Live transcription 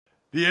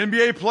The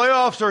NBA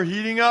playoffs are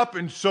heating up,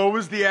 and so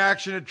is the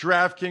action at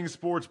DraftKings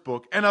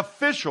Sportsbook, an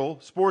official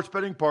sports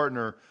betting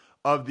partner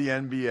of the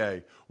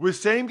NBA. With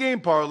same-game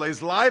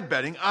parlays, live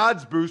betting,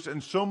 odds boosts,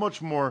 and so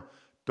much more,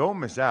 don't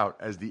miss out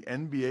as the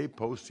NBA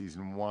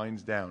postseason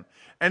winds down.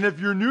 And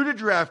if you're new to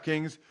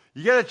DraftKings,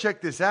 you got to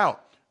check this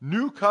out.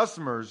 New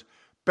customers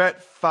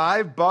bet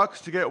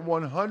 $5 to get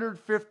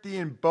 $150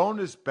 in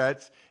bonus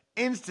bets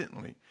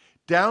instantly.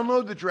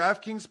 Download the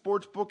DraftKings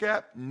Sportsbook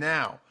app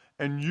now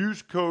and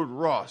use code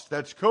ROSS.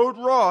 That's code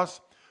ROSS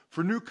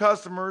for new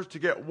customers to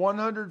get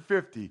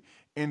 $150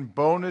 in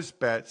bonus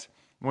bets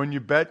when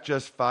you bet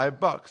just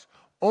 $5.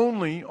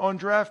 Only on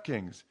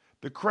DraftKings.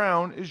 The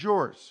crown is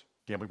yours.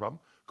 Gambling problem?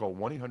 Call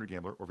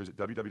 1-800-GAMBLER or visit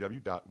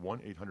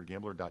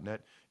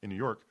www.1800gambler.net. In New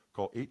York,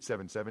 call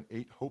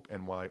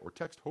 877-8-HOPE-NY or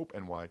text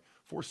HOPE-NY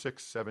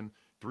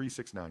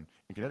 467-369.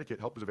 In Connecticut,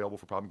 help is available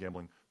for problem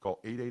gambling. Call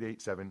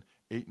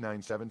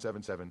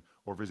 888-7-897-7777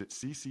 or visit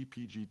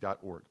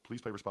ccpg.org. Please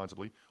play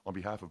responsibly on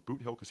behalf of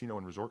Boot Hill Casino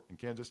and Resort in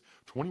Kansas.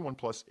 21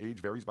 plus, age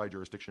varies by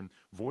jurisdiction.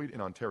 Void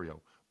in Ontario.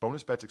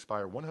 Bonus bets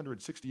expire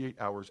 168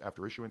 hours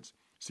after issuance.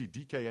 See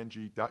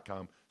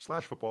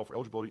dkng.com/football for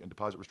eligibility and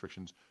deposit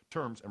restrictions,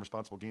 terms, and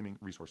responsible gaming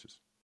resources.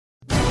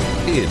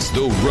 It's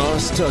the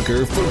Ross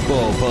Tucker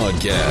Football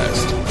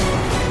Podcast.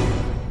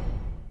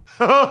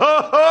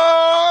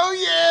 Oh,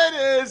 yeah, it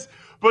is.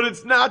 But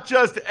it's not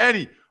just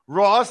any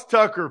Ross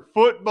Tucker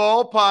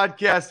Football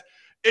Podcast.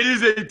 It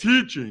is a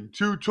teaching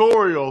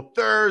tutorial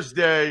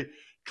Thursday.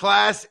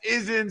 Class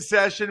is in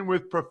session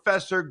with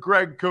Professor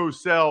Greg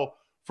Cosell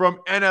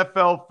from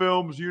NFL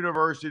Films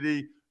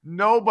University.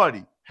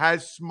 Nobody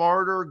has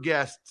smarter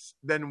guests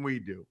than we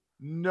do.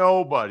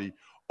 Nobody.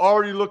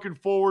 Already looking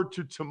forward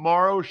to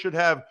tomorrow. Should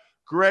have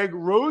Greg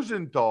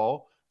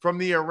Rosenthal from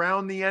the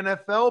Around the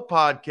NFL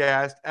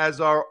podcast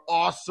as our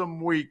awesome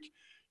week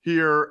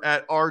here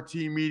at RT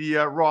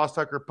Media. Ross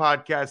Tucker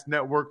Podcast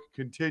Network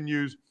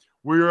continues.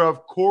 We are,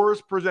 of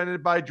course,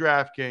 presented by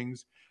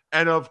DraftKings.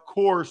 And, of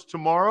course,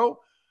 tomorrow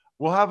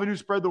we'll have a new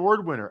Spread the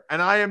Word winner. And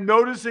I am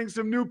noticing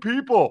some new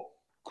people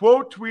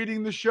quote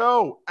tweeting the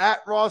show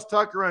at Ross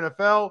Tucker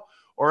NFL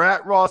or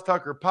at Ross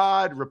Tucker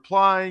Pod,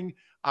 replying.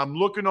 I'm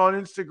looking on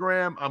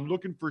Instagram. I'm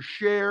looking for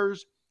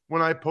shares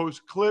when I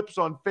post clips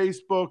on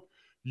Facebook.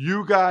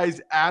 You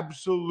guys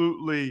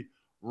absolutely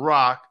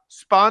rock.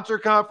 Sponsor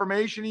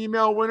confirmation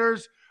email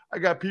winners. I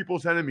got people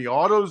sending me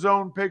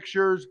AutoZone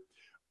pictures.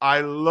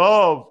 I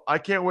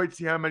can't wait to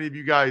see how many of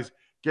you guys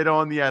get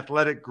on the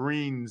Athletic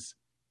Greens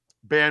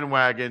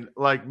bandwagon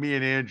like me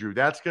and Andrew.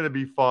 That's going to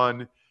be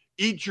fun.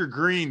 Eat your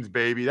greens,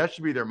 baby. That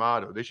should be their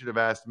motto. They should have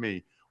asked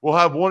me. We'll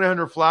have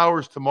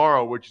 1-800-Flowers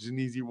tomorrow, which is an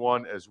easy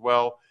one as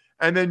well.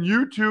 And then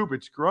YouTube,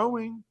 it's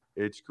growing.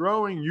 It's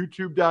growing.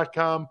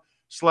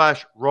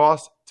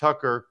 YouTube.com/Ross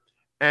Tucker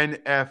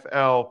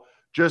NFL.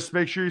 Just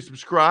make sure you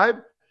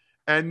subscribe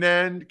and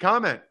then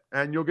comment,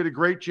 and you'll get a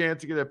great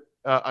chance to get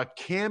a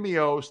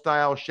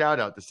Cameo-style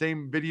shout-out. The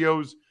same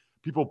videos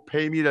people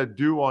pay me to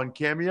do on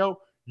Cameo,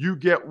 you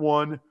get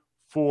one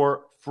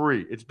for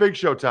free. It's Big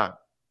Show time.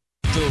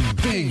 The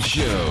Big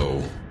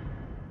Show.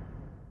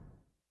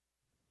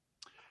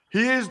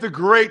 He is the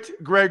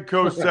great Greg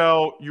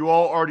Cosell. You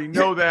all already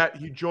know that.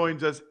 He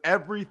joins us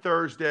every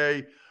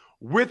Thursday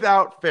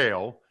without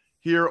fail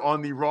here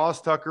on the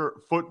Ross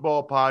Tucker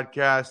Football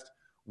Podcast.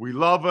 We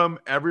love him.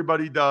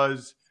 Everybody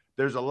does.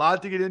 There's a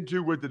lot to get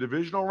into with the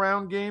divisional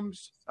round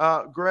games,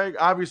 Greg.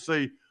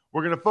 Obviously,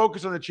 we're going to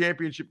focus on the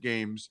championship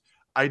games.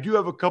 I do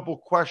have a couple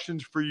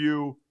questions for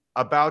you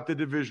about the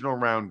divisional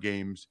round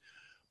games.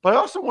 But I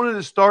also wanted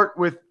to start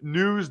with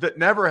news that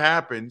never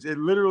happens. It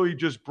literally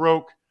just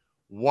broke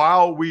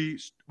while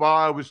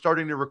I was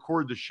starting to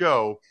record the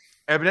show.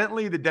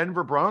 Evidently, the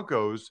Denver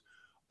Broncos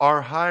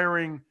are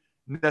hiring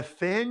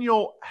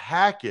Nathaniel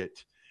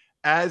Hackett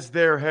as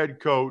their head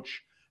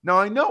coach. Now,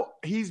 I know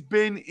he's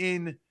been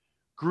in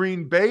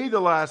Green Bay the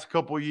last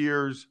couple of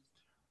years,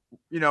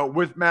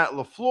 with Matt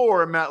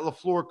LaFleur and Matt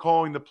LaFleur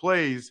calling the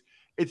plays.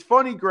 It's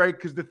funny, Greg,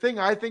 because the thing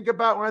I think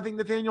about when I think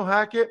Nathaniel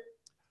Hackett,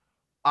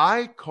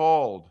 I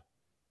called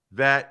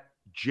that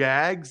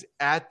Jags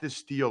at the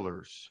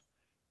Steelers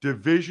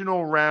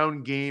divisional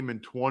round game in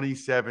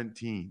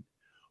 2017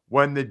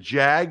 when the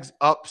Jags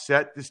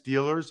upset the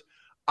Steelers.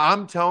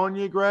 I'm telling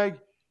you, Greg,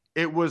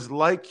 it was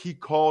like he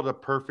called a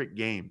perfect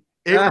game.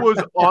 It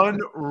was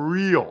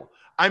unreal.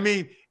 I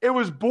mean, it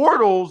was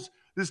Bortles.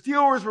 The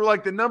Steelers were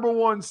like the number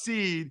one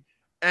seed,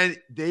 and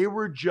they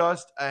were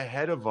just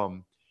ahead of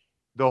them.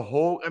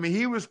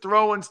 He was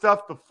throwing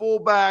stuff to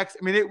fullbacks.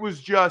 I mean, it was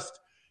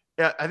just,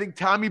 I think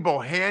Tommy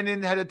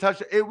Bohannon had a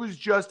touchdown. It was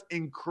just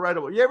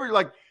incredible. It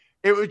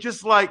was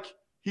just like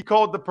he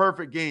called the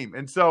perfect game.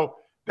 And so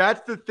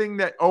that's the thing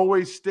that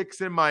always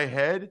sticks in my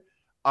head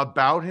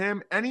about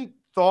him. Any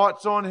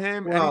thoughts on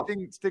him? Well,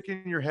 anything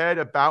sticking in your head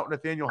about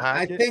Nathaniel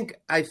Hackett?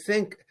 I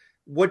think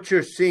what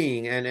you're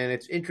seeing, and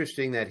it's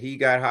interesting that he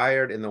got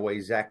hired in the way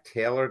Zach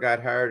Taylor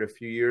got hired a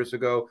few years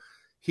ago.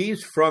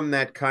 He's from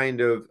that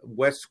kind of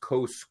West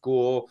Coast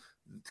school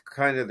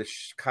kind of the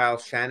Kyle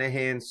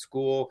Shanahan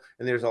school.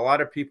 And there's a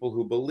lot of people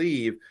who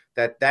believe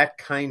that that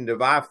kind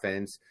of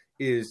offense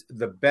is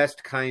the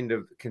best kind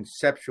of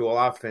conceptual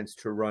offense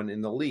to run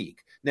in the league.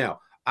 Now,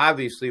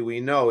 obviously,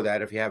 we know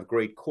that if you have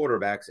great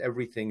quarterbacks,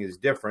 everything is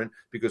different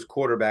because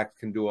quarterbacks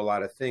can do a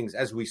lot of things,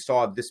 as we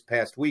saw this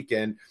past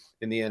weekend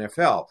in the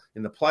NFL,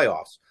 in the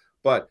playoffs.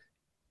 But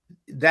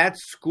that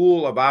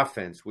school of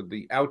offense with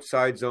the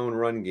outside zone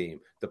run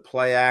game, the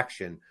play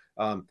action,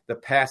 the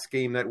pass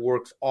game that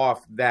works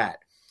off that,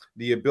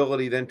 the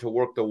ability then to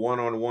work the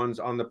one-on-ones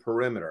on the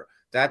perimeter,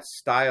 that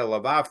style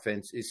of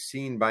offense is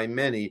seen by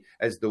many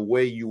as the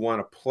way you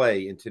want to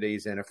play in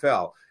today's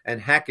NFL.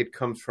 And Hackett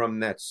comes from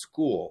that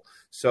school.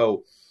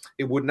 So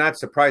it would not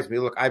surprise me.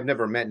 Look, I've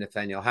never met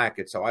Nathaniel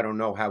Hackett, so I don't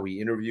know how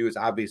he interviews.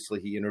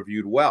 Obviously, he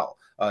interviewed well.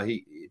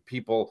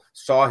 People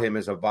saw him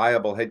as a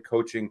viable head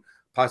coaching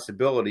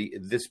possibility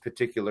this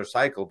particular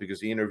cycle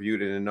because he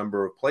interviewed in a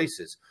number of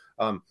places.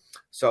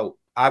 So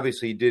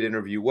obviously he did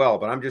interview well,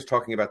 but I'm just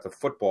talking about the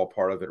football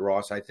part of it,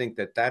 Ross. I think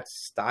that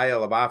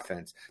style of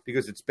offense,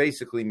 because it's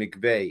basically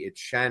McVay, it's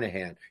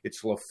Shanahan,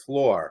 it's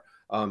LaFleur.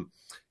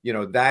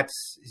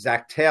 That's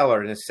Zach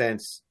Taylor, in a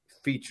sense,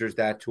 features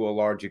that to a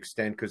large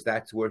extent because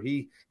that's where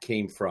he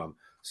came from.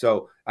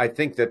 So I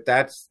think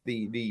that's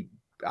the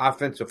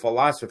offensive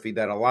philosophy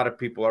that a lot of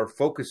people are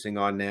focusing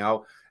on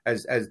now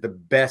as the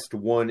best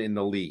one in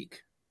the league.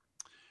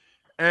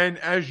 And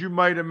as you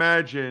might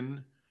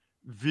imagine,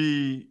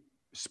 the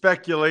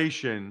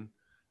speculation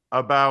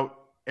about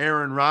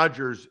Aaron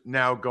Rodgers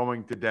now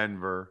going to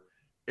Denver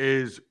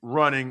is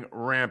running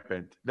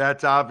rampant.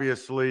 That's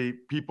obviously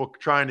people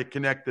trying to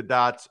connect the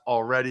dots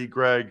already,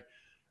 Greg.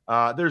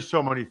 There's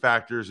so many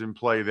factors in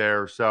play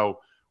there. So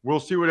we'll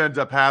see what ends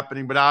up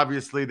happening. But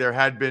obviously there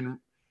had been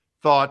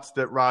thoughts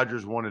that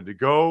Rodgers wanted to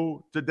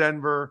go to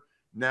Denver.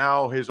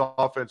 Now his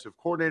offensive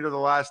coordinator the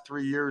last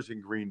 3 years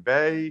in Green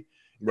Bay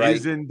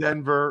is in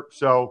Denver.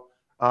 So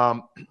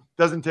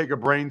doesn't take a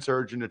brain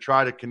surgeon to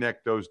try to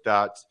connect those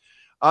dots.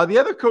 The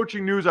other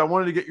coaching news I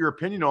wanted to get your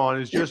opinion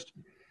on is just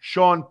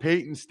Sean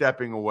Payton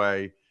stepping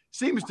away.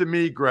 Seems to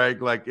me,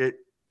 Greg, like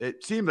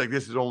it seems like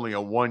this is only a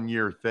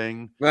 1-year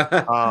thing.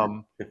 But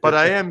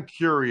I am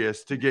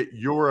curious to get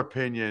your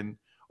opinion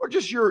or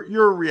just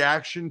your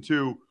reaction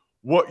to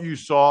what you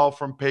saw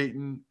from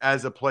Payton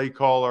as a play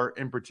caller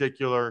in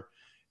particular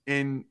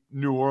in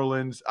New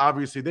Orleans.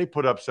 Obviously, they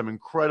put up some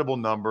incredible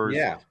numbers.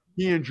 Yeah.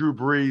 He and Drew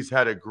Brees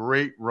had a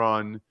great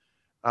run.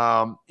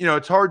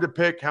 It's hard to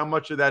pick how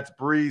much of that's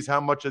Brees, how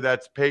much of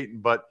that's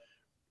Payton, but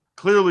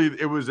clearly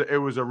it was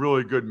a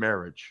really good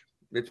marriage.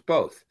 It's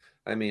both.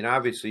 I mean,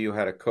 obviously you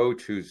had a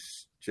coach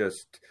who's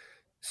just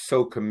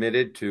so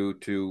committed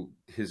to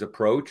his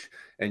approach,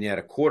 and you had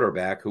a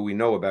quarterback who we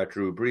know about,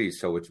 Drew Brees,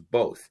 so it's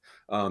both.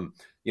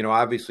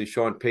 Obviously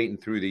Sean Payton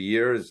through the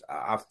years,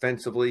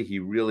 offensively, he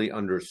really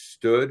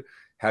understood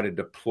how to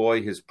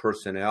deploy his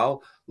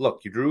personnel.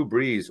 Look, Drew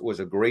Brees was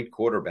a great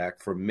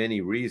quarterback for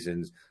many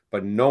reasons,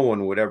 but no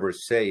one would ever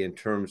say in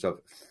terms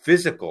of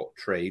physical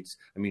traits.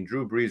 I mean,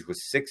 Drew Brees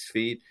was 6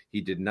 feet. He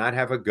did not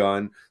have a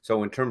gun.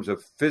 So in terms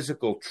of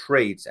physical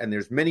traits, and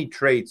there's many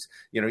traits,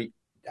 you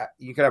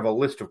could have a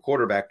list of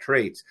quarterback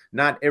traits.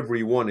 Not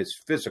every one is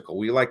physical.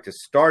 We like to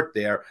start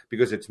there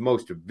because it's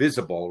most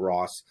visible,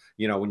 Ross,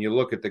 when you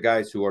look at the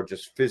guys who are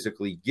just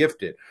physically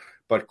gifted.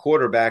 But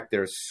quarterback,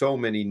 there's so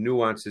many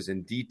nuances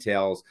and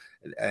details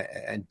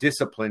and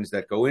disciplines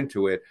that go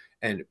into it.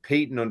 And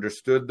Peyton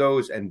understood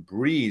those, and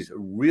Brees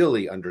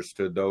really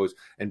understood those.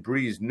 And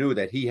Brees knew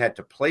that he had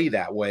to play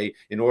that way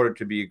in order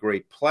to be a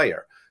great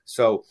player.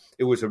 So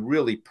it was a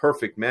really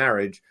perfect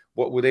marriage.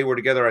 They were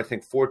together, I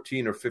think,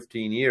 14 or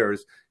 15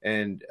 years.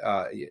 And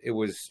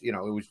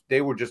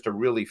they were just a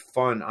really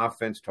fun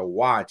offense to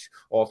watch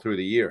all through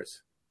the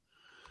years.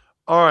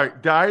 All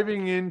right,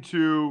 diving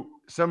into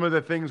some of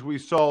the things we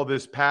saw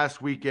this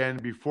past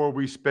weekend before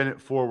we spin it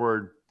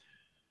forward.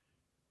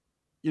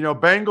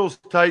 Bengals,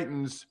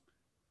 Titans,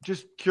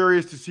 just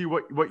curious to see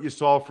what you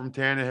saw from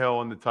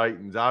Tannehill and the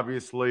Titans.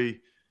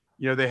 Obviously,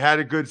 they had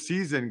a good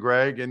season,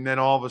 Greg, and then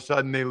all of a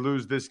sudden they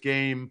lose this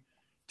game.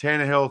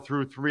 Tannehill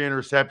threw 3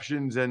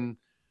 interceptions, and,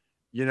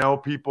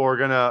 people are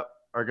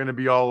gonna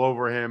be all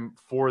over him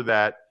for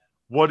that.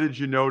 What did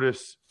you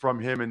notice from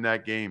him in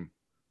that game?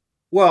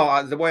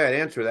 Well, the way I'd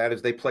answer that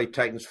is they play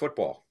Titans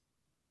football.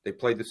 They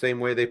play the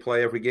same way they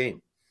play every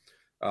game.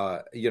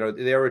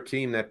 They're a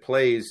team that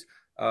plays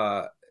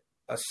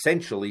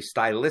essentially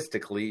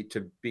stylistically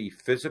to be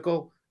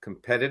physical,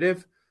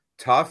 competitive,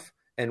 tough,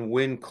 and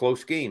win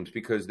close games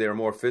because they're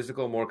more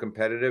physical, more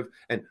competitive,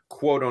 and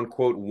quote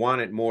unquote want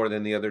it more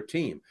than the other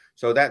team.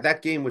 So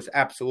that game was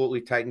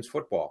absolutely Titans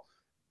football.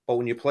 But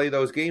when you play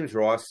those games,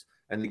 Ross,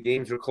 and the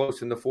games are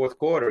close in the fourth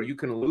quarter, you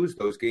can lose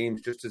those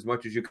games just as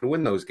much as you can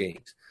win those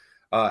games.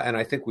 And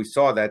I think we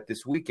saw that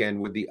this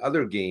weekend with the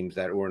other games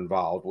that were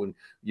involved,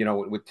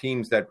 with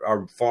teams that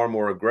are far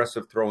more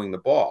aggressive throwing the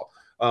ball.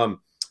 The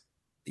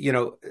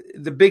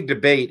big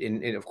debate,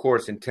 of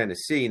course, in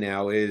Tennessee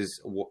now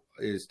is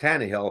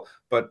Tannehill,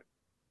 but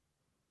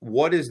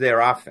what is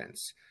their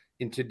offense?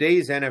 in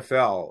today's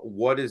NFL,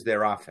 what is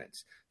their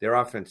offense? Their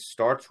offense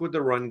starts with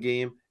the run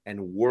game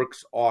and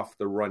works off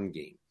the run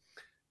game.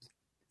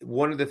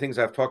 One of the things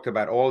I've talked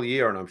about all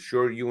year, and I'm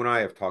sure you and I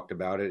have talked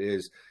about it,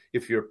 is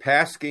if your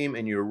pass game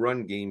and your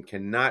run game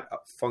cannot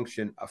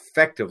function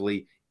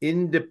effectively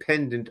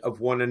independent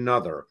of one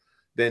another,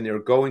 then there are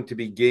going to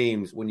be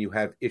games when you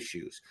have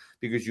issues,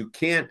 because you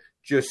can't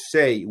just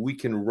say we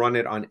can run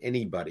it on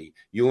anybody.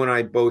 You and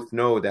I both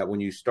know that when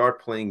you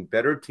start playing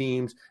better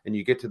teams and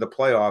you get to the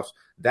playoffs,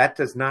 that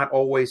does not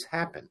always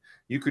happen.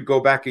 You could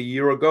go back a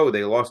year ago.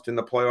 They lost in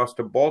the playoffs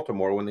to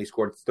Baltimore when they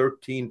scored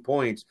 13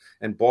 points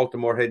and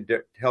Baltimore had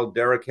held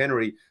Derrick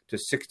Henry to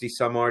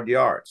 60-some-odd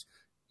yards.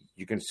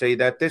 You can say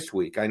that this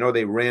week. I know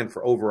they ran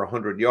for over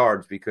 100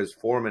 yards because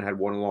Foreman had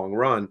one long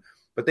run,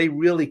 but they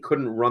really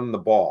couldn't run the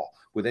ball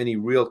with any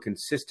real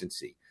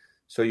consistency.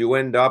 So you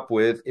end up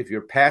with, if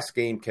your pass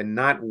game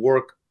cannot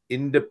work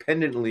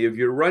independently of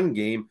your run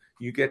game,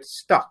 you get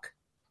stuck.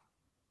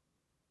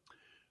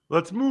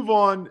 Let's move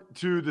on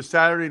to the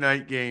Saturday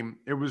night game.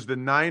 It was the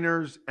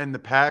Niners and the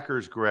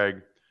Packers,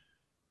 Greg.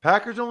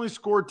 Packers only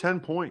scored 10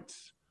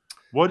 points.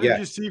 What did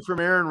you see from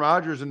Aaron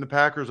Rodgers and the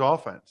Packers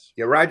offense?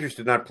 Yeah, Rodgers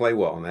did not play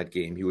well in that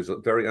game. He was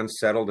very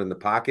unsettled in the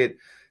pocket,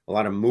 a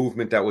lot of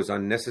movement that was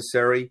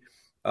unnecessary.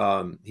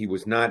 He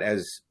was not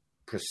as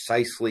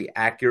precisely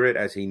accurate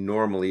as he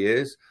normally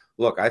is.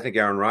 Look, I think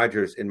Aaron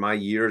Rodgers, in my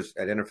years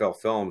at NFL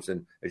Films,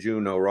 and as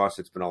you know, Ross,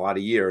 it's been a lot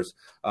of years,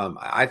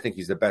 I think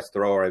he's the best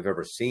thrower I've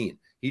ever seen.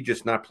 He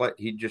just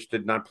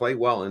did not play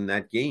well in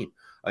that game.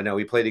 Now,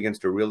 he played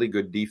against a really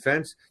good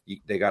defense.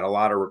 They got a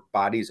lot of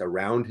bodies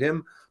around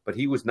him, but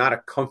he was not a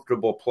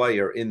comfortable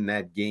player in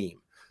that game.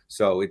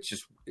 So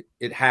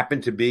it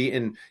happened to be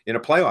in a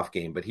playoff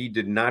game, but he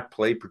did not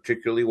play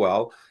particularly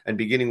well. And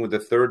beginning with the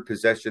third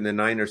possession, the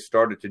Niners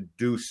started to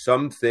do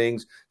some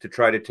things to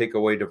try to take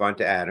away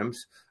Devonta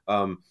Adams.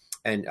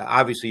 And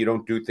obviously you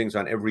don't do things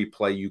on every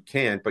play you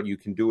can, but you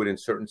can do it in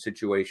certain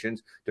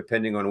situations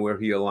depending on where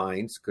he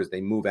aligns, because they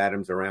move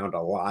Adams around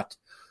a lot.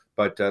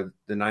 But the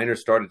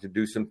Niners started to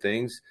do some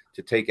things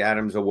to take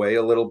Adams away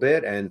a little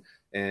bit.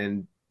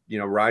 And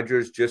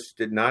Rodgers just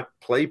did not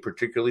play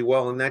particularly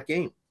well in that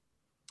game.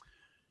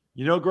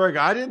 Greg,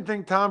 I didn't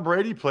think Tom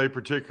Brady played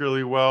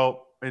particularly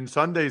well in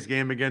Sunday's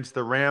game against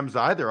the Rams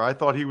either. I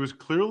thought he was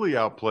clearly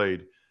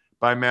outplayed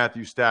by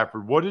Matthew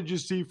Stafford. What did you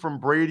see from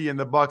Brady and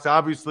the Bucs?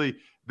 Obviously,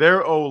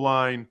 their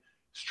O-line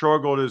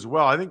struggled as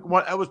well. I think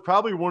that was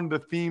probably one of the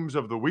themes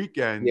of the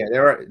weekend. Yeah,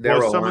 there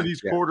were some of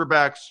these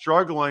quarterbacks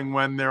struggling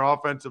when their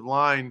offensive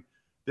line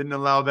didn't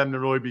allow them to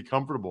really be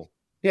comfortable.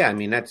 Yeah, I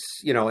mean,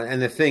 that's,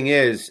 and the thing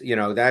is,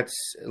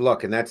 that's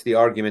the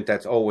argument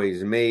that's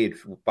always made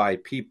by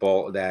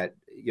people that,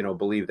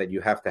 believe that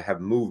you have to have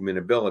movement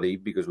ability,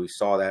 because we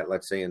saw that,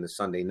 let's say, in the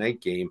Sunday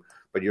night game.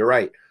 But you're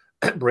right.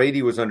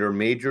 Brady was under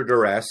major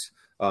duress.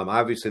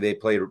 Obviously, they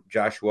played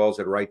Josh Wells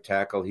at right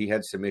tackle. He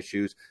had some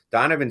issues.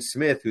 Donovan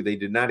Smith, who they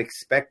did not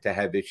expect to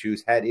have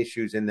issues, had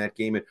issues in that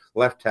game at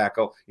left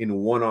tackle in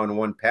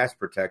one-on-one pass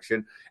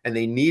protection. And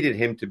they needed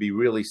him to be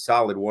really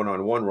solid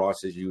one-on-one,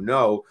 Ross, as you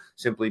know,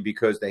 simply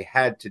because they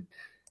had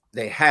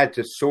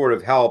to sort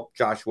of help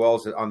Josh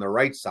Wells on the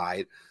right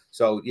side.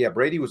 So, yeah,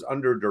 Brady was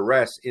under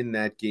duress in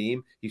that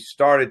game. He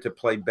started to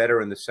play better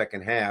in the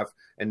second half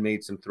and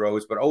made some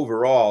throws. But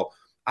overall,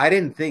 I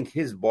didn't think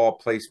his ball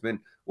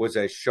placement was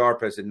as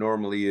sharp as it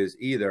normally is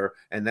either.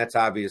 And that's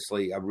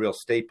obviously a real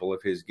staple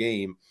of his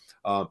game.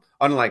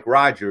 Unlike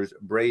Rodgers,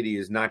 Brady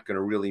is not going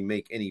to really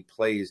make any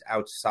plays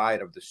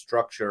outside of the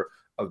structure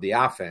of the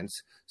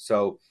offense.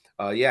 So,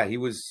 he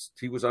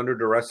was under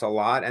duress a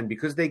lot. And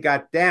because they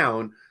got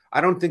down, I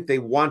don't think they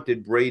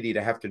wanted Brady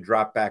to have to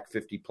drop back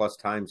 50-plus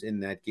times in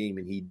that game,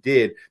 and he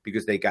did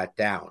because they got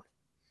down.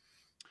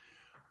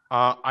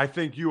 I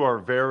think you are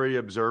very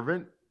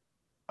observant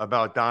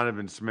about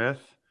Donovan Smith.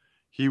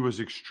 He was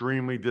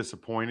extremely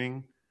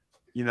disappointing.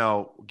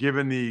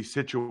 Given the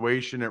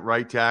situation at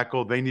right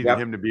tackle, they needed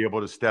him to be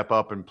able to step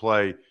up and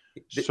play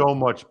so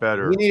much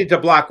better. He needed to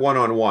block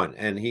one-on-one,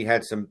 and he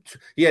had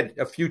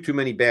a few too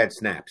many bad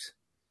snaps.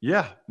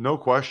 Yeah, no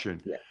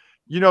question. Yeah.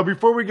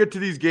 Before we get to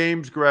these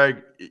games,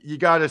 Greg, you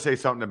got to say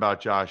something about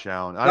Josh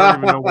Allen. I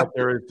don't even know what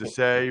there is to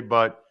say,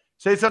 but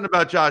say something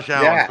about Josh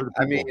Allen for the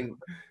people.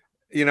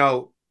 I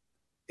mean,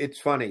 it's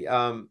funny.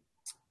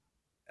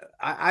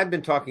 I've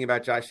been talking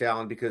about Josh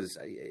Allen because,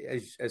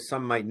 as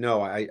some might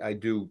know, I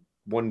do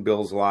One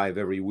Bills Live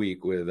every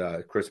week with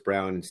Chris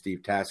Brown and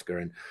Steve Tasker.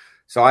 And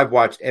so I've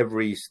watched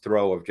every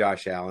throw of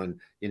Josh Allen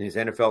in his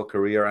NFL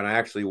career, and I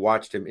actually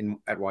watched him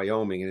at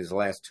Wyoming in his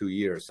last 2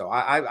 years. So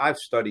I've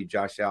studied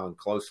Josh Allen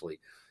closely,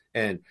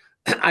 and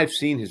I've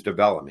seen his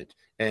development.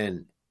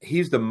 And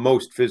he's the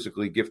most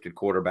physically gifted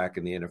quarterback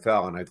in the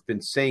NFL, and I've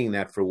been saying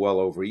that for well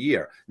over a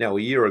year. Now,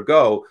 a year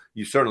ago,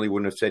 you certainly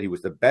wouldn't have said he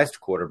was the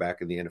best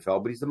quarterback in the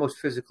NFL, but he's the most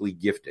physically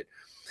gifted.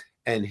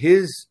 And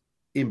his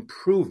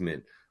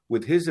improvement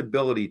with his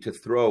ability to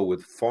throw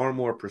with far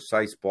more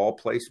precise ball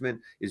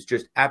placement is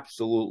just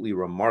absolutely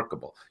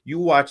remarkable. You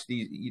watch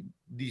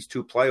these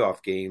two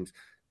playoff games,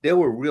 there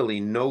were really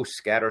no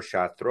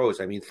scattershot throws.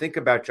 I mean, think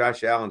about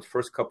Josh Allen's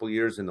first couple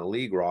years in the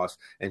league, Ross,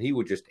 and he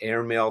would just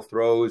airmail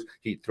throws.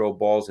 He'd throw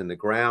balls in the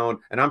ground,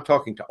 and I'm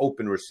talking to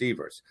open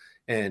receivers.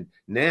 And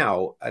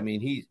now, I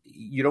mean,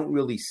 you don't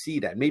really see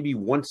that. Maybe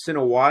once in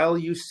a while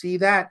you see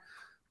that,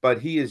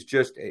 but he is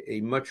just a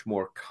much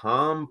more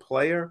calm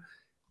player.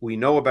 We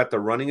know about the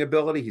running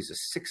ability. He's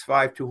a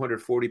 6'5",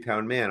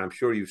 240-pound man. I'm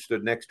sure you've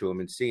stood next to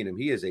him and seen him.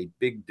 He is a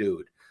big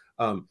dude.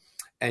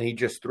 And he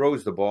just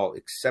throws the ball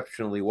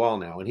exceptionally well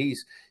now. And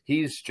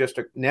he's just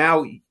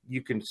now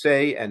you can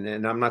say,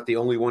 and I'm not the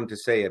only one to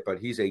say it, but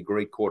he's a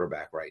great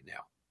quarterback right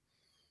now.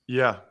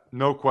 Yeah,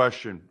 no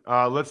question.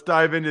 Let's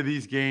dive into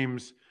these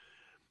games.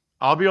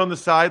 I'll be on the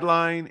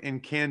sideline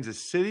in Kansas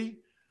City.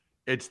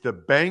 It's the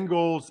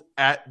Bengals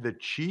at the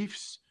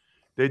Chiefs.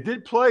 They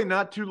did play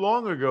not too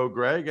long ago,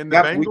 Greg, and the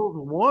Bengals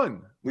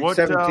won. Week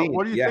 17,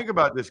 what do you think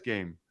about this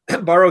game?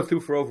 Burrow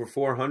threw for over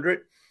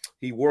 400.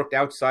 He worked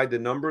outside the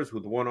numbers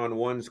with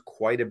one-on-ones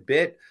quite a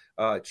bit.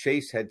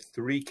 Chase had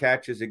 3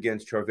 catches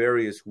against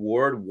Charvarius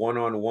Ward,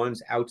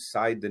 one-on-ones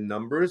outside the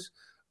numbers.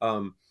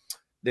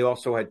 They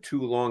also had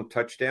 2 long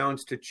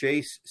touchdowns to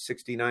Chase,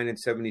 69 and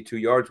 72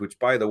 yards, which,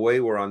 by the way,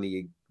 were on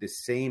the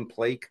same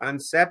play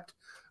concept.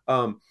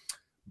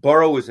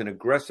 Burrow is an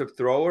aggressive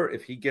thrower.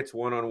 If he gets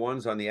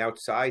one-on-ones on the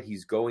outside,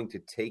 he's going to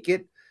take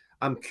it.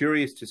 I'm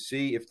curious to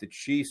see if the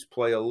Chiefs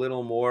play a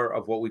little more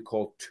of what we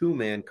call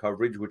 2-man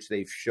coverage, which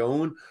they've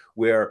shown,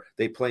 where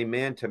they play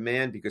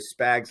man-to-man because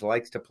Spags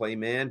likes to play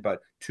man,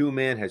 but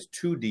 2-man has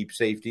 2 deep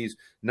safeties,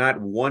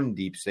 not 1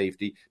 deep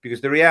safety,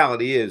 because the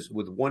reality is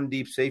with 1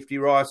 deep safety,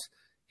 Ross,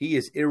 he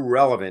is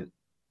irrelevant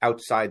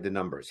outside the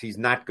numbers. He's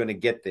not going to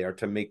get there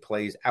to make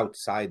plays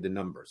outside the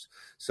numbers.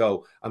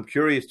 So I'm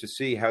curious to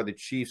see how the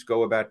Chiefs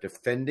go about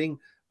defending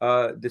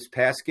this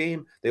pass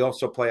game. They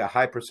also play a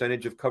high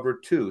percentage of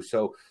cover 2.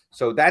 So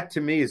that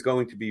to me is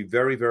going to be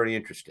very, very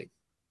interesting.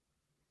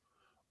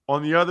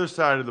 On the other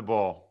side of the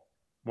ball,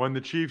 when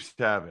the Chiefs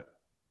have it.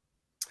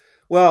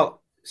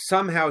 Well,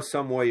 somehow,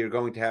 some way, you're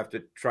going to have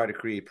to try to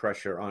create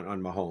pressure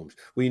on Mahomes.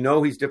 We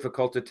know he's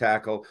difficult to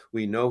tackle.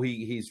 We know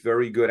he's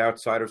very good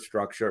outside of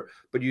structure,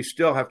 but you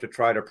still have to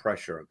try to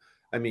pressure him.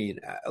 I mean,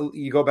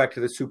 you go back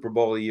to the Super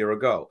Bowl a year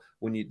ago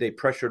when they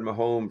pressured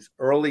Mahomes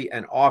early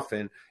and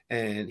often,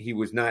 and he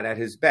was not at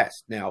his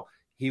best. Now,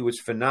 he was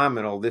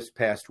phenomenal this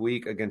past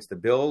week against the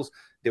Bills.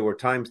 There were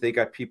times they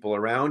got people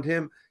around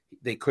him.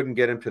 They couldn't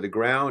get him to the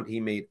ground. He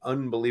made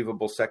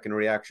unbelievable second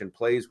reaction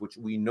plays, which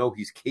we know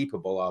he's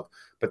capable of.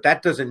 But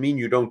that doesn't mean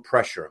you don't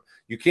pressure him.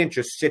 You can't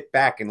just sit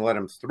back and let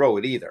him throw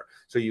it either.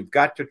 So you've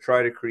got to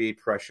try to create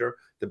pressure.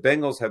 The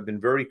Bengals have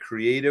been very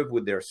creative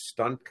with their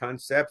stunt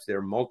concepts.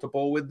 They're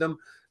multiple with them.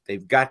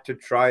 They've got to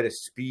try to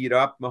speed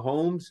up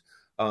Mahomes.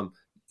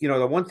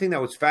 The one thing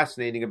that was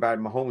fascinating about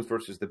Mahomes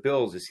versus the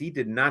Bills is he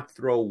did not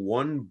throw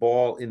one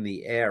ball in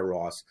the air,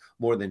 Ross,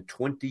 more than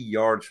 20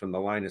 yards from the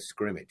line of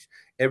scrimmage.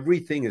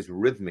 Everything is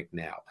rhythmic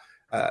now.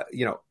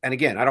 And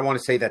again, I don't want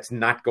to say that's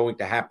not going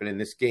to happen in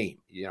this game,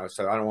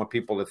 so I don't want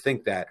people to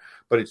think that,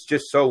 but it's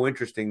just so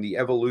interesting, the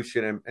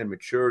evolution and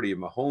maturity of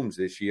Mahomes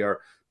this year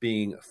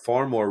being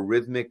far more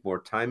rhythmic, more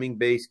timing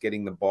based,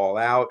 getting the ball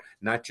out,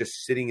 not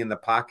just sitting in the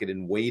pocket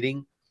and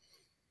waiting.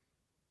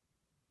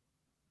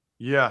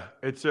 Yeah,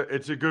 it's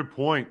a good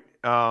point.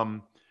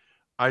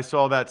 I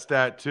saw that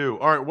stat too.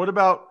 All right, what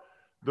about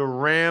the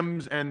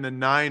Rams and the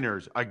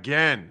Niners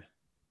again?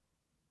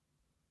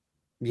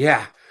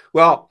 Yeah,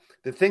 well,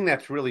 the thing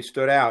that's really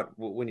stood out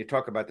when you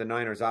talk about the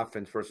Niners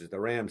offense versus the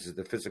Rams is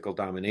the physical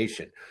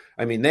domination.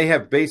 I mean, they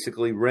have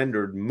basically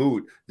rendered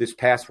moot this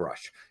pass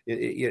rush,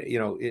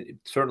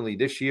 certainly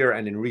this year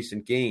and in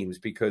recent games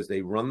because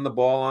they run the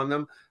ball on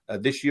them.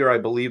 This year, I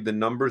believe the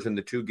numbers in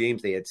the 2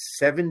 games, they had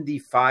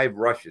 75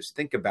 rushes.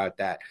 Think about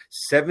that.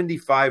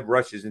 75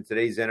 rushes in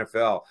today's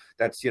NFL.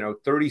 That's,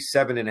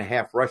 37 and a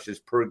half rushes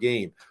per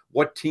game.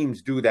 What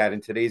teams do that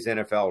in today's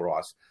NFL,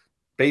 Ross?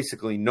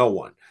 Basically no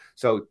one.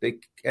 So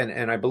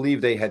I believe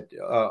they had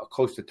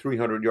close to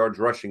 300 yards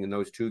rushing in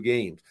those 2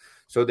 games.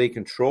 So they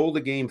control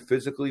the game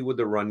physically with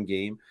the run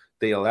game.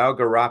 They allow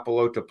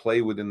Garoppolo to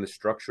play within the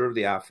structure of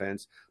the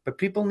offense. But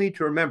people need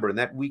to remember in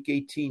that Week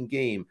 18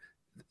 game,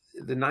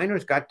 the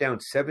Niners got down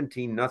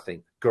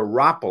 17-0.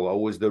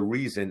 Garoppolo was the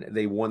reason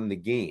they won the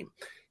game.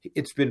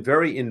 It's been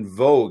very in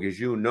vogue, as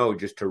you know,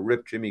 just to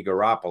rip Jimmy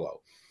Garoppolo.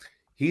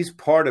 He's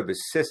part of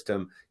his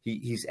system.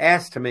 He's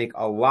asked to make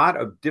a lot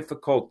of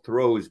difficult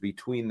throws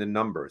between the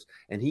numbers,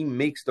 and he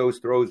makes those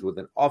throws with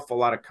an awful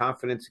lot of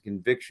confidence and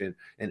conviction.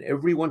 And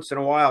every once in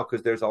a while,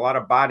 because there's a lot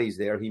of bodies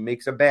there, he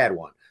makes a bad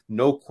one.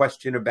 No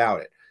question about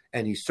it.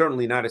 And he's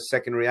certainly not a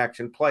second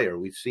reaction player.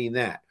 We've seen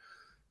that.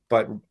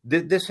 But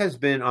this has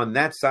been on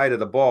that side of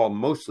the ball,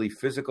 mostly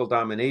physical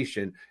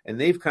domination, and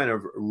they've kind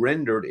of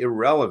rendered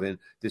irrelevant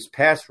this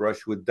pass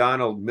rush with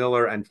Donald,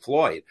 Miller, and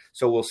Floyd.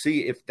 So we'll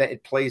see if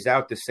it plays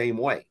out the same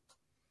way.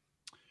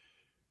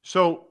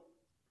 So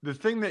the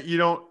thing that you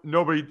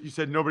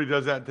said nobody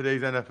does that in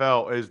today's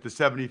NFL is the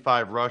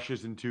 75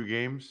 rushes in 2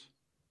 games.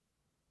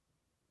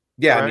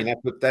 Yeah, right? I mean,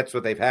 that's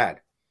what they've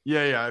had.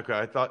 Yeah. Okay.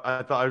 I thought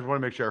I just want to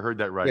make sure I heard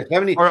that right. Yeah,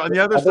 70. Or on the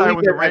other I side, believe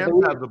when the that- I Rams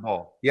believe- have the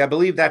ball. Yeah, I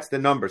believe that's the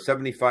number,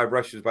 75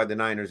 rushes by the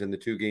Niners in the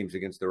 2 games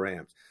against the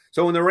Rams.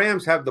 So when the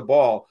Rams have the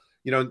ball,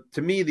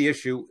 to me, the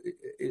issue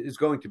is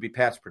going to be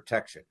pass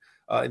protection.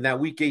 In that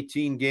Week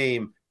 18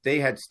 game, they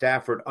had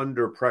Stafford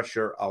under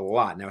pressure a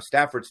lot. Now,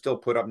 Stafford still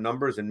put up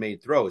numbers and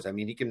made throws. I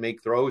mean, he can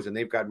make throws, and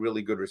they've got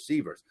really good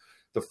receivers.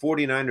 The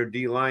 49er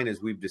D-line,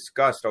 as we've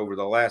discussed over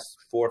the last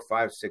 4,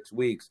 5, 6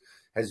 weeks,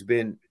 has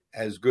been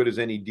as good as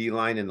any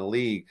D-line in the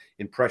league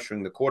in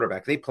pressuring the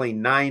quarterback. They play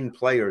 9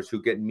 players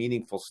who get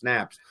meaningful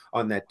snaps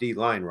on that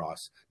D-line,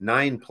 Ross.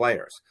 9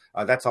 players.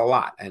 That's a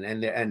lot.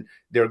 And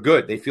they're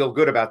good. They feel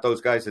good about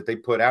those guys that they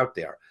put out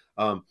there.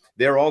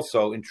 They're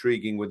also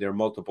intriguing with their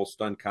multiple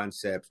stunt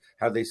concepts,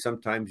 how they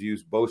sometimes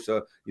use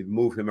Bosa, you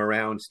move him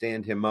around,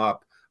 stand him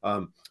up.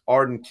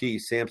 Arden Key,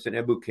 Samson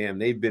Ebukam,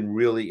 they've been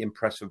really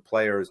impressive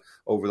players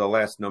over the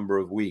last number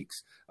of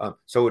weeks.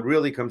 So it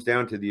really comes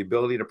down to the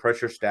ability to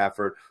pressure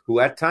Stafford, who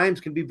at times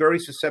can be very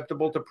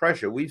susceptible to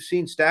pressure. We've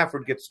seen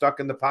Stafford get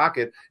stuck in the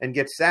pocket and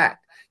get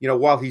sacked.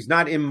 While he's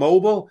not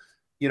immobile,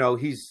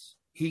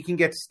 he can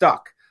get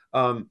stuck.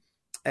 And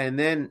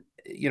then,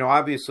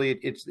 obviously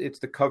it's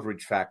the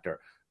coverage factor.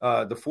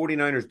 The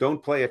 49ers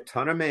don't play a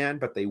ton of man,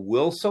 but they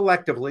will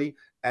selectively,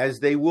 as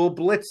they will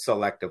blitz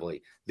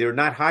selectively. They're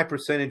not high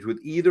percentage with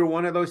either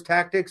one of those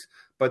tactics,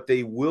 but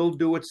they will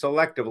do it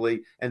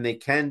selectively, and they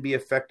can be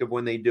effective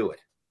when they do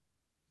it.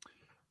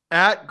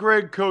 At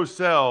Greg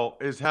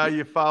Cosell is how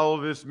you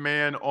follow this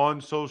man on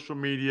social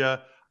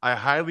media. I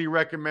highly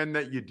recommend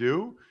that you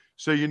do,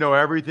 so you know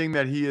everything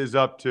that he is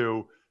up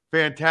to.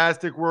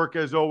 Fantastic work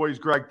as always,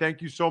 Greg.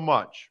 Thank you so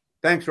much.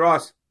 Thanks,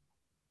 Ross.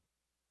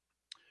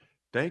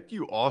 Thank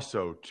you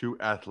also to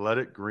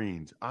Athletic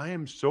Greens. I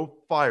am so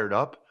fired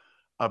up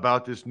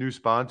about this new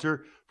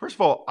sponsor. First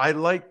of all, I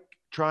like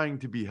trying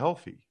to be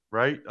healthy,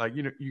 right?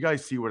 You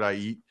guys see what I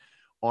eat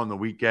on the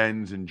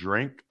weekends and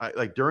drink.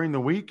 During the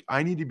week,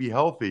 I need to be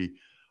healthy.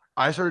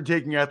 I started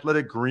taking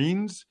Athletic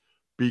Greens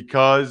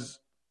because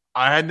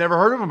I had never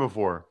heard of them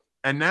before.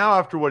 And now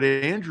after what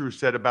Andrew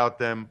said about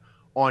them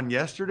on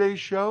yesterday's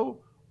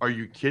show, are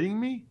you kidding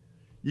me?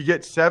 You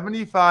get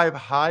 75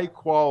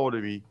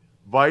 high-quality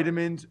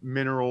vitamins,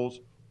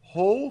 minerals,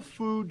 whole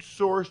food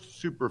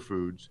sourced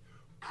superfoods,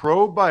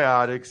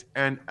 probiotics,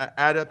 and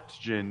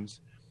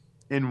adaptogens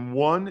in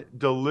one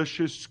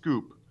delicious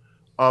scoop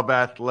of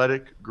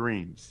Athletic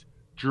Greens.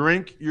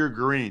 Drink your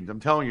greens. I'm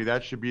telling you,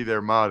 that should be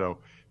their motto.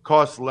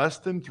 Costs less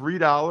than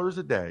 $3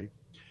 a day.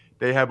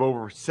 They have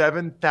over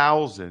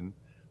 7,000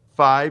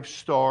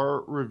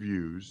 5-star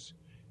reviews.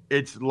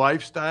 It's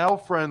lifestyle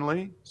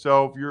friendly.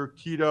 So if you're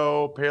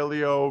keto,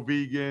 paleo,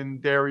 vegan,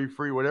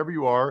 dairy-free, whatever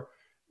you are,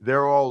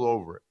 they're all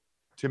over it.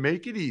 To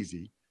make it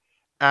easy,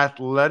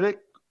 Athletic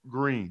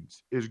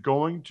Greens is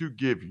going to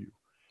give you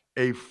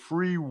a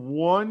free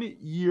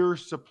 1-year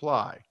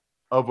supply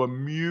of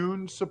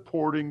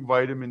immune-supporting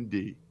vitamin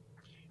D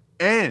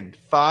and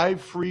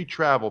 5 free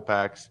travel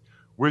packs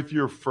with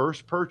your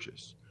first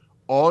purchase.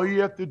 All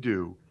you have to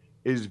do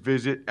is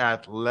visit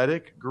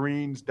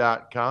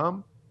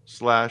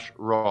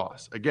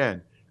athleticgreens.com/Ross.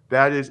 Again,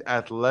 that is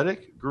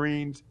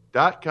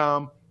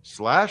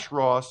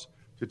athleticgreens.com/Ross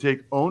to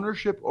take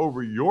ownership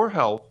over your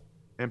health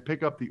and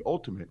pick up the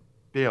ultimate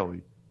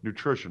daily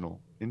nutritional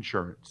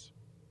insurance.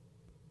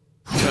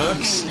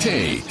 Tux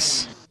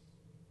Takes.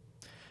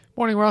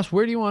 Morning, Ross.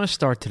 Where do you want to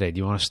start today? Do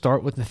you want to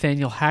start with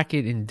Nathaniel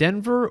Hackett in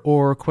Denver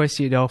or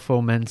Kwesi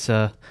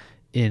Adolfo-Mensah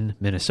in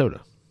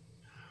Minnesota?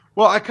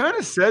 Well, I kind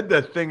of said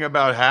that thing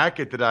about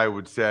Hackett that I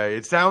would say.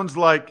 It sounds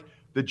like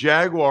the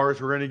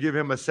Jaguars were going to give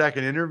him a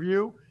second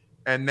interview,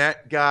 and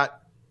that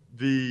got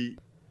the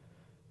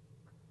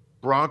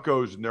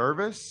Broncos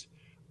nervous.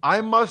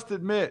 I must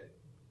admit,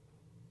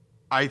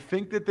 I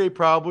think that they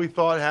probably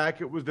thought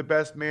Hackett was the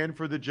best man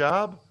for the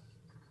job.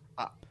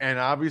 And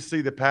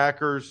obviously the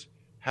Packers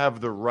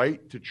have the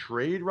right to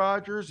trade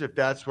Rodgers if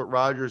that's what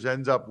Rodgers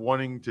ends up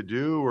wanting to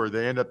do or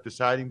they end up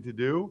deciding to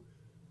do.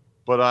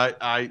 But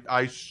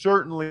I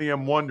certainly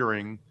am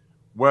wondering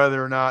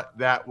whether or not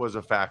that was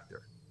a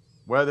factor,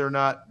 whether or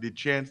not the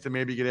chance to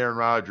maybe get Aaron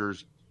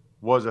Rodgers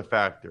was a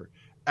factor.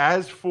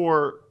 As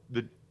for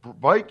the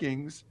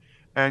Vikings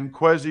and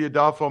Kwesi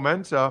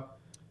Adolfo-Mensah,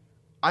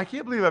 I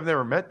can't believe I've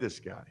never met this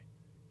guy.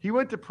 He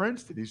went to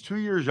Princeton. He's 2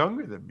 years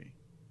younger than me.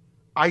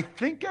 I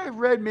think I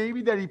read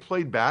maybe that he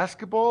played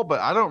basketball, but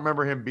I don't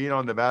remember him being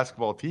on the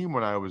basketball team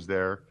when I was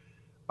there.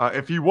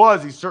 If he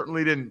was, he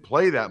certainly didn't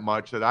play that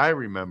much that I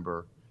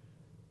remember.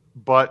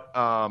 But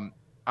I'm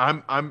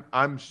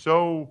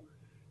so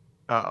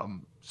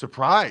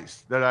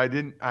surprised that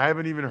I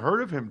haven't even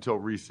heard of him till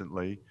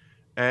recently.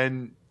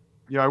 And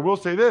I will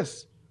say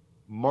this: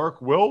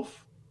 Mark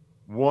Wilf,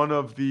 one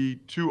of the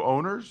 2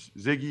 owners,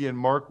 Ziggy and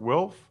Mark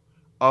Wilf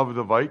of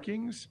the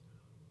Vikings,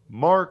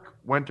 Mark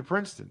went to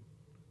Princeton,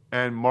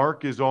 and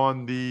Mark is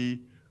on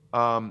the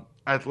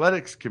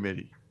athletics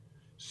committee.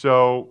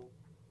 So,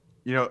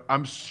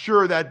 I'm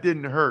sure that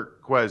didn't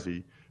hurt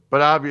Kwesi,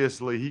 but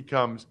obviously he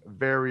comes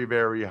very,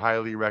 very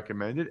highly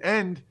recommended.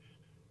 And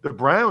the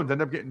Browns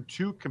end up getting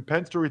 2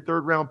 compensatory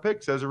third-round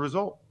picks as a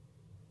result.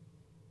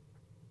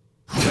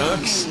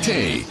 Ducks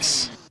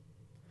Takes.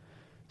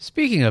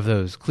 Speaking of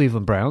those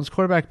Cleveland Browns,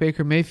 quarterback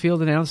Baker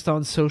Mayfield announced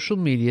on social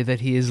media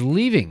that he is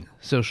leaving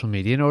social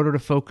media in order to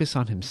focus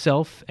on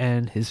himself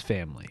and his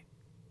family.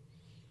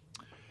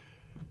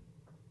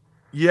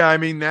 Yeah, I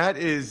mean, that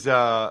is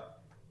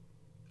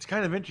it's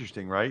kind of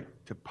interesting, right?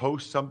 To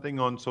post something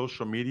on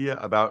social media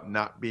about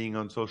not being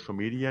on social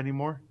media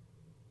anymore.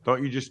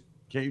 Can't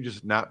you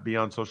just not be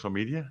on social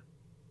media?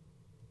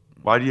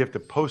 Why do you have to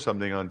post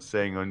something on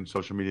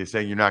social media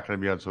saying you're not going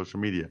to be on social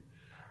media?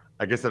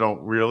 I guess I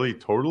don't really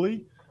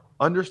totally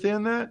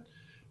understand that.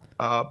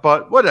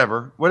 But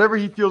whatever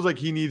he feels like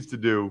he needs to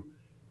do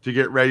to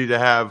get ready to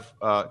have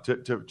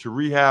to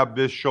rehab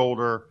this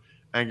shoulder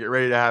and get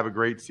ready to have a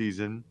great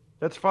season,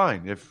 that's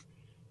fine. If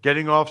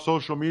getting off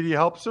social media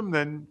helps him,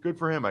 then good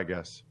for him, I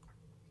guess.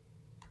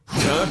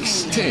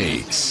 Ducks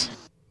Takes.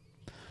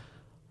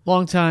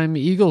 Longtime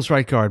Eagles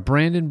right guard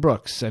Brandon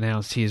Brooks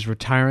announced he is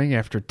retiring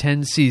after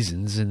 10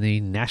 seasons in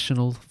the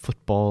National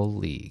Football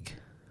League.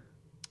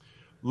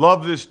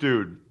 Love this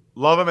dude.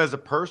 Love him as a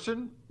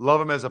person.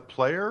 Love him as a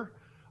player.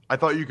 I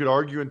thought you could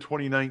argue in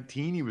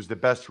 2019 he was the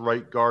best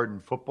right guard in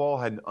football,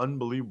 had an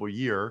unbelievable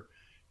year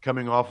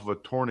coming off of a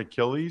torn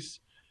Achilles.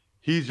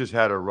 He's just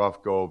had a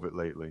rough go of it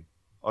lately.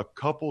 A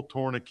couple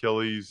torn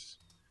Achilles,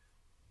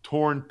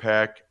 torn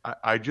pec.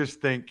 I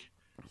just think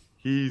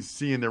he's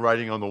seeing the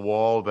writing on the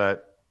wall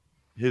that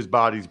his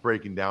body's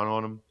breaking down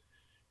on him.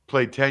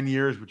 Played 10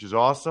 years, which is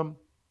awesome.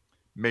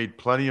 Made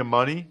plenty of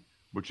money,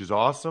 which is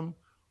awesome.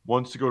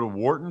 Wants to go to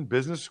Wharton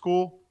Business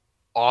School.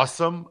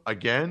 Awesome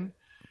again.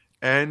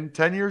 And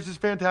 10 years is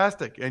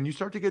fantastic. And you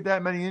start to get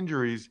that many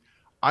injuries.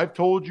 I've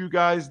told you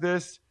guys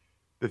this.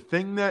 The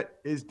thing that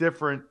is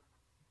different,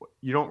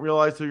 you don't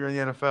realize till you're in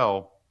the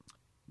NFL, a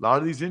lot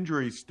of these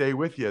injuries stay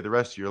with you the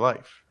rest of your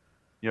life.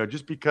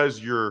 Just because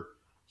you're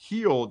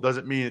healed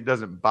doesn't mean it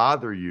doesn't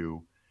bother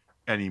you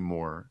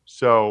anymore.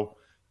 So,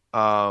 those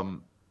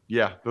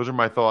are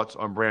my thoughts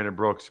on Brandon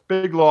Brooks.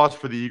 Big loss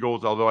for the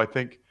Eagles, although I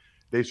think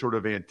they sort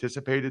of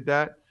anticipated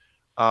that.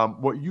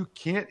 What you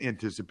can't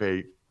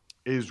anticipate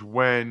is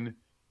when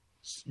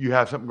you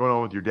have something going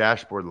on with your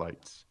dashboard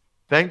lights.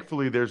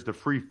 Thankfully, there's the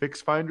free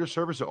Fix Finder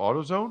service at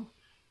AutoZone,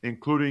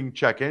 including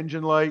check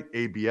engine light,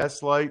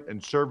 ABS light,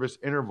 and service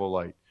interval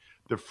light.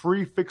 The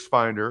free Fix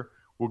Finder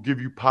will give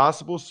you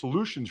possible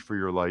solutions for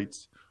your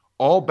lights,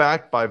 all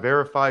backed by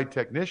verified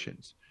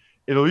technicians.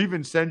 It'll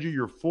even send you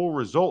your full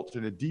results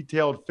in a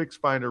detailed Fix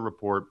Finder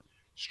report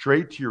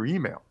straight to your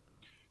email.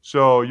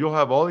 So you'll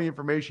have all the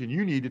information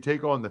you need to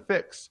take on the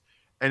fix.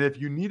 And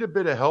if you need a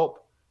bit of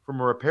help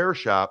from a repair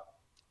shop,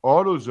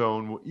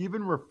 AutoZone will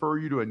even refer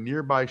you to a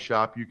nearby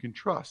shop you can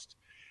trust.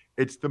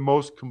 It's the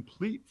most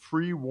complete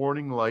free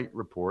warning light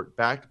report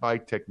backed by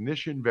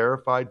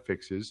technician-verified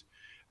fixes,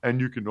 and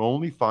you can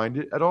only find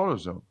it at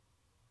AutoZone.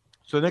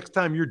 So next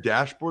time your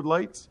dashboard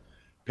lights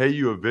pay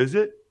you a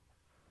visit,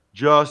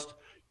 just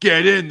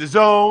get in the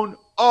zone.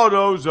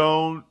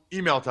 AutoZone.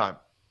 Email time.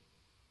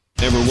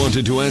 Ever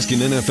wanted to ask an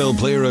NFL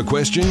player a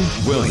question?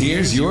 Well,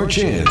 here's your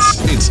chance.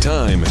 It's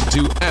time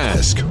to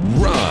Ask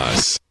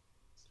Ross.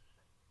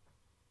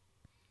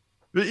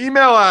 The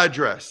email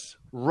address,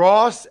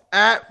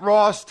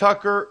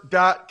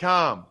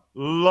 ross@rosstucker.com.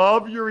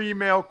 Love your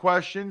email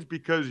questions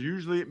because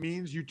usually it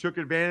means you took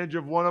advantage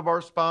of one of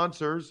our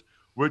sponsors,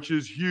 which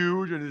is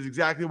huge and is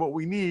exactly what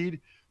we need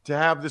to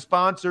have the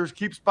sponsors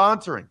keep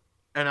sponsoring.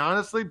 And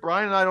honestly,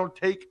 Brian and I don't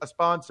take a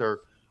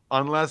sponsor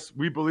unless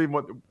we believe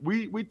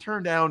we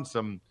turn down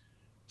some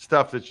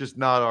stuff that's just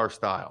not our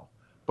style.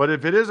 But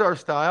if it is our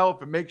style,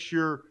 if it makes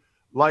your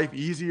life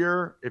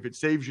easier, if it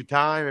saves you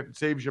time, if it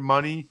saves you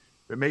money,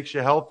 if it makes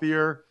you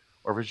healthier,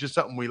 or if it's just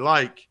something we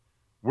like,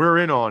 we're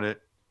in on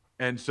it.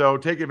 And so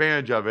take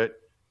advantage of it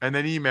and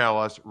then email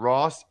us,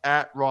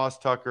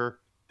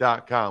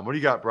 ross@rosstucker.com. What do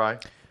you got, Bri?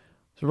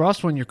 So,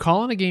 Ross, when you're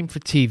calling a game for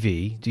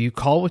TV, do you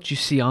call what you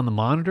see on the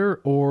monitor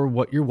or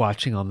what you're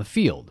watching on the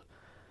field?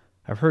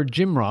 I've heard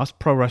Jim Ross,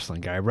 pro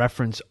wrestling guy,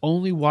 reference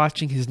only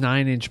watching his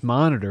 9-inch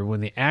monitor when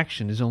the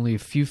action is only a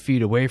few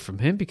feet away from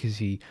him because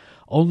he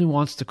only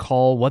wants to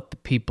call what the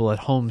people at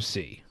home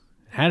see.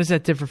 How does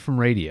that differ from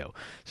radio,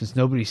 since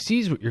nobody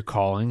sees what you're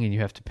calling and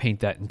you have to paint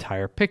that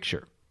entire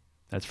picture?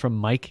 That's from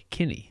Mike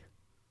Kinney.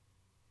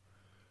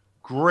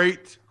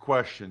 Great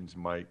questions,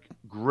 Mike.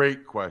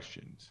 Great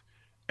questions.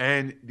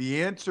 And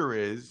the answer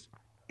is,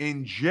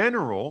 in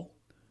general,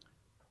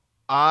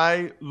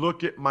 I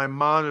look at my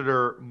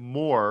monitor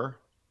more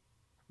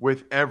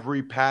with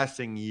every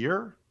passing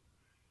year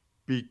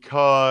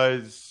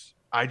because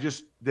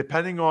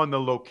depending on the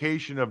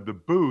location of the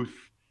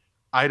booth,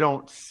 I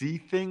don't see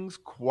things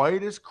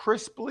quite as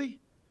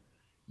crisply.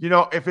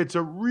 If it's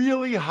a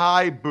really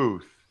high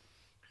booth,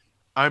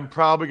 I'm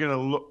probably going to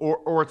look,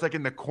 or it's like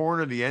in the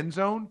corner of the end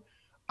zone,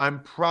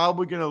 I'm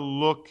probably going to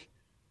look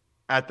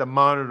at the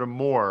monitor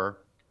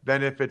more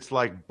than if it's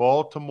like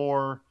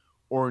Baltimore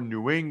or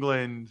New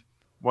England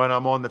when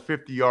I'm on the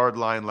 50-yard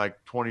line,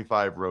 like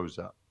 25 rows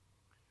up.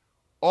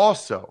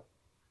 Also,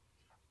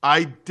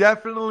 I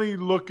definitely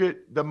look at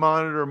the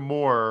monitor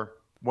more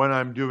when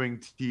I'm doing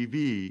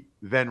TV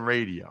than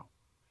radio.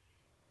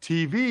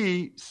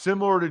 TV,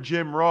 similar to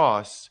Jim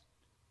Ross,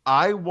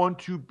 I want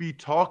to be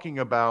talking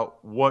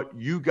about what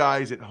you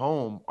guys at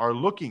home are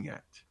looking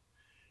at.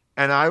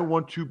 And I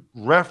want to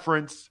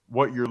reference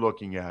what you're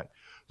looking at.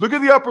 Look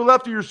at the upper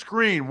left of your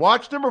screen.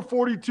 Watch number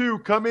 42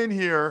 come in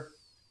here.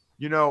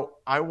 You know,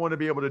 I want to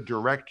be able to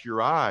direct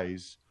your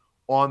eyes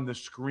on the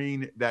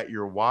screen that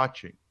you're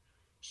watching.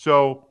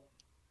 So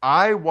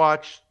I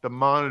watch the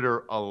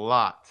monitor a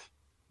lot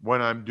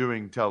when I'm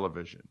doing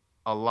television,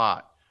 a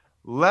lot.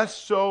 Less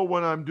so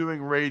when I'm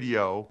doing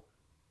radio,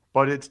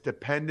 but it's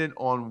dependent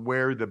on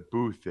where the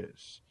booth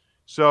is.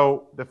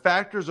 So the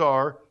factors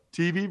are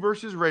TV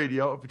versus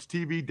radio. If it's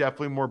TV,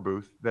 definitely more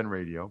booth than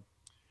radio.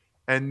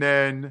 And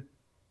then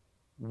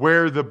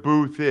where the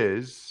booth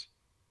is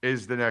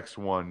the next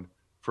one.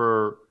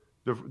 For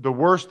the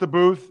worse the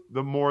booth,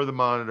 the more the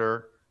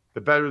monitor.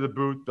 The better the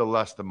booth, the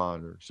less the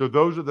monitor. So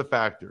those are the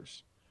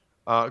factors.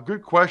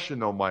 Good question,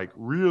 though, Mike.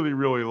 Really,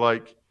 really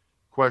like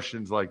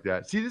questions like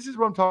that. See, this is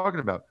what I'm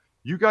talking about.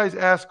 You guys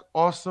ask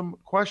awesome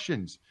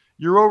questions.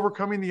 You're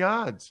overcoming the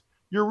odds.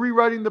 You're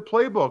rewriting the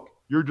playbook.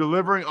 You're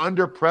delivering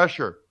under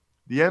pressure.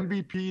 The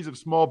MVPs of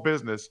small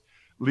business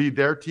lead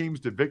their teams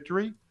to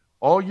victory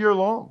all year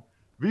long.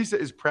 Visa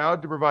is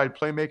proud to provide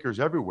playmakers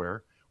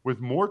everywhere with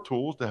more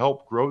tools to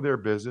help grow their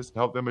business and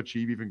help them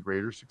achieve even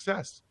greater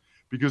success.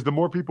 Because the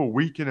more people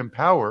we can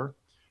empower,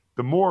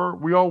 the more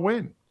we all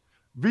win.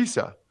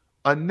 Visa,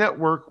 a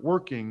network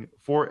working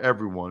for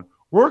everyone.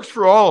 Works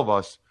for all of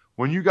us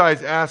when you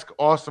guys ask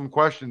awesome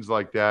questions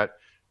like that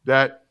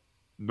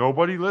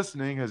nobody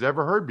listening has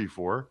ever heard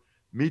before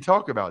me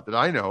talk about that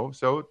I know.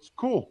 So it's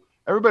cool.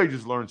 Everybody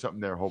just learned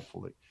something there,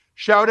 hopefully.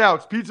 Shout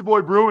outs, Pizza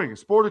Boy Brewing,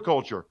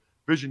 Sporticulture,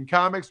 Vision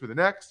Comics with an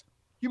X,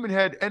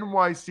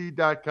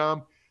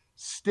 HumanHeadNYC.com,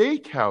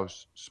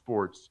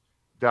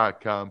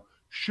 SteakhouseSports.com.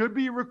 Should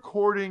be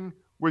recording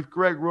with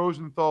Greg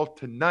Rosenthal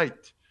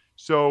tonight.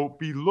 So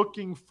be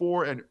looking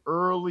for an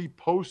early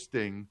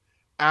posting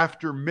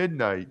after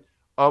midnight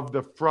of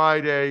the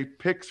Friday,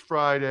 Picks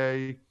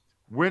Friday,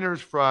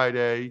 Winners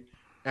Friday,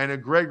 and a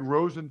Greg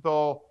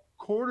Rosenthal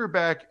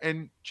quarterback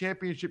and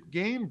championship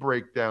game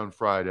breakdown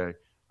Friday.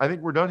 I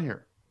think we're done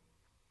here.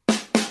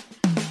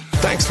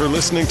 Thanks for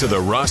listening to the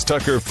Ross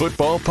Tucker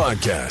Football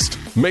Podcast.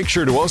 Make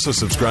sure to also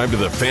subscribe to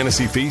the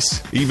Fantasy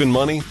Feast, Even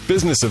Money,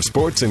 Business of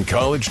Sports, and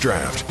College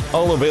Draft.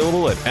 All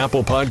available at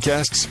Apple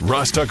Podcasts,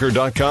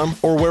 rosstucker.com,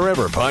 or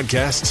wherever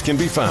podcasts can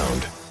be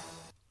found.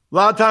 A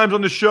lot of times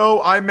on the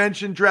show, I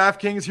mentioned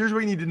DraftKings. Here's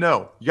what you need to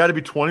know. You got to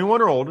be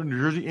 21 or older, New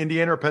Jersey,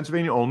 Indiana, or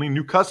Pennsylvania only.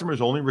 New customers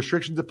only.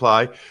 Restrictions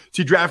apply.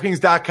 See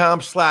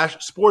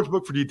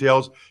DraftKings.com/sportsbook for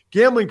details.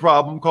 Gambling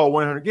problem, call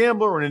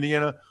 1-800-GAMBLER, or in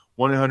Indiana,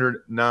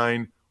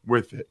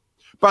 1-800-9-WITH-IT.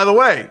 By the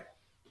way,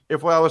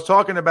 if what I was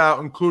talking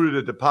about included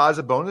a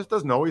deposit bonus,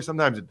 doesn't always,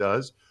 sometimes it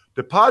does.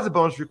 Deposit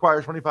bonus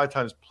requires 25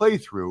 times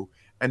playthrough,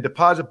 and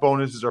deposit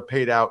bonuses are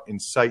paid out in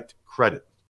site credit.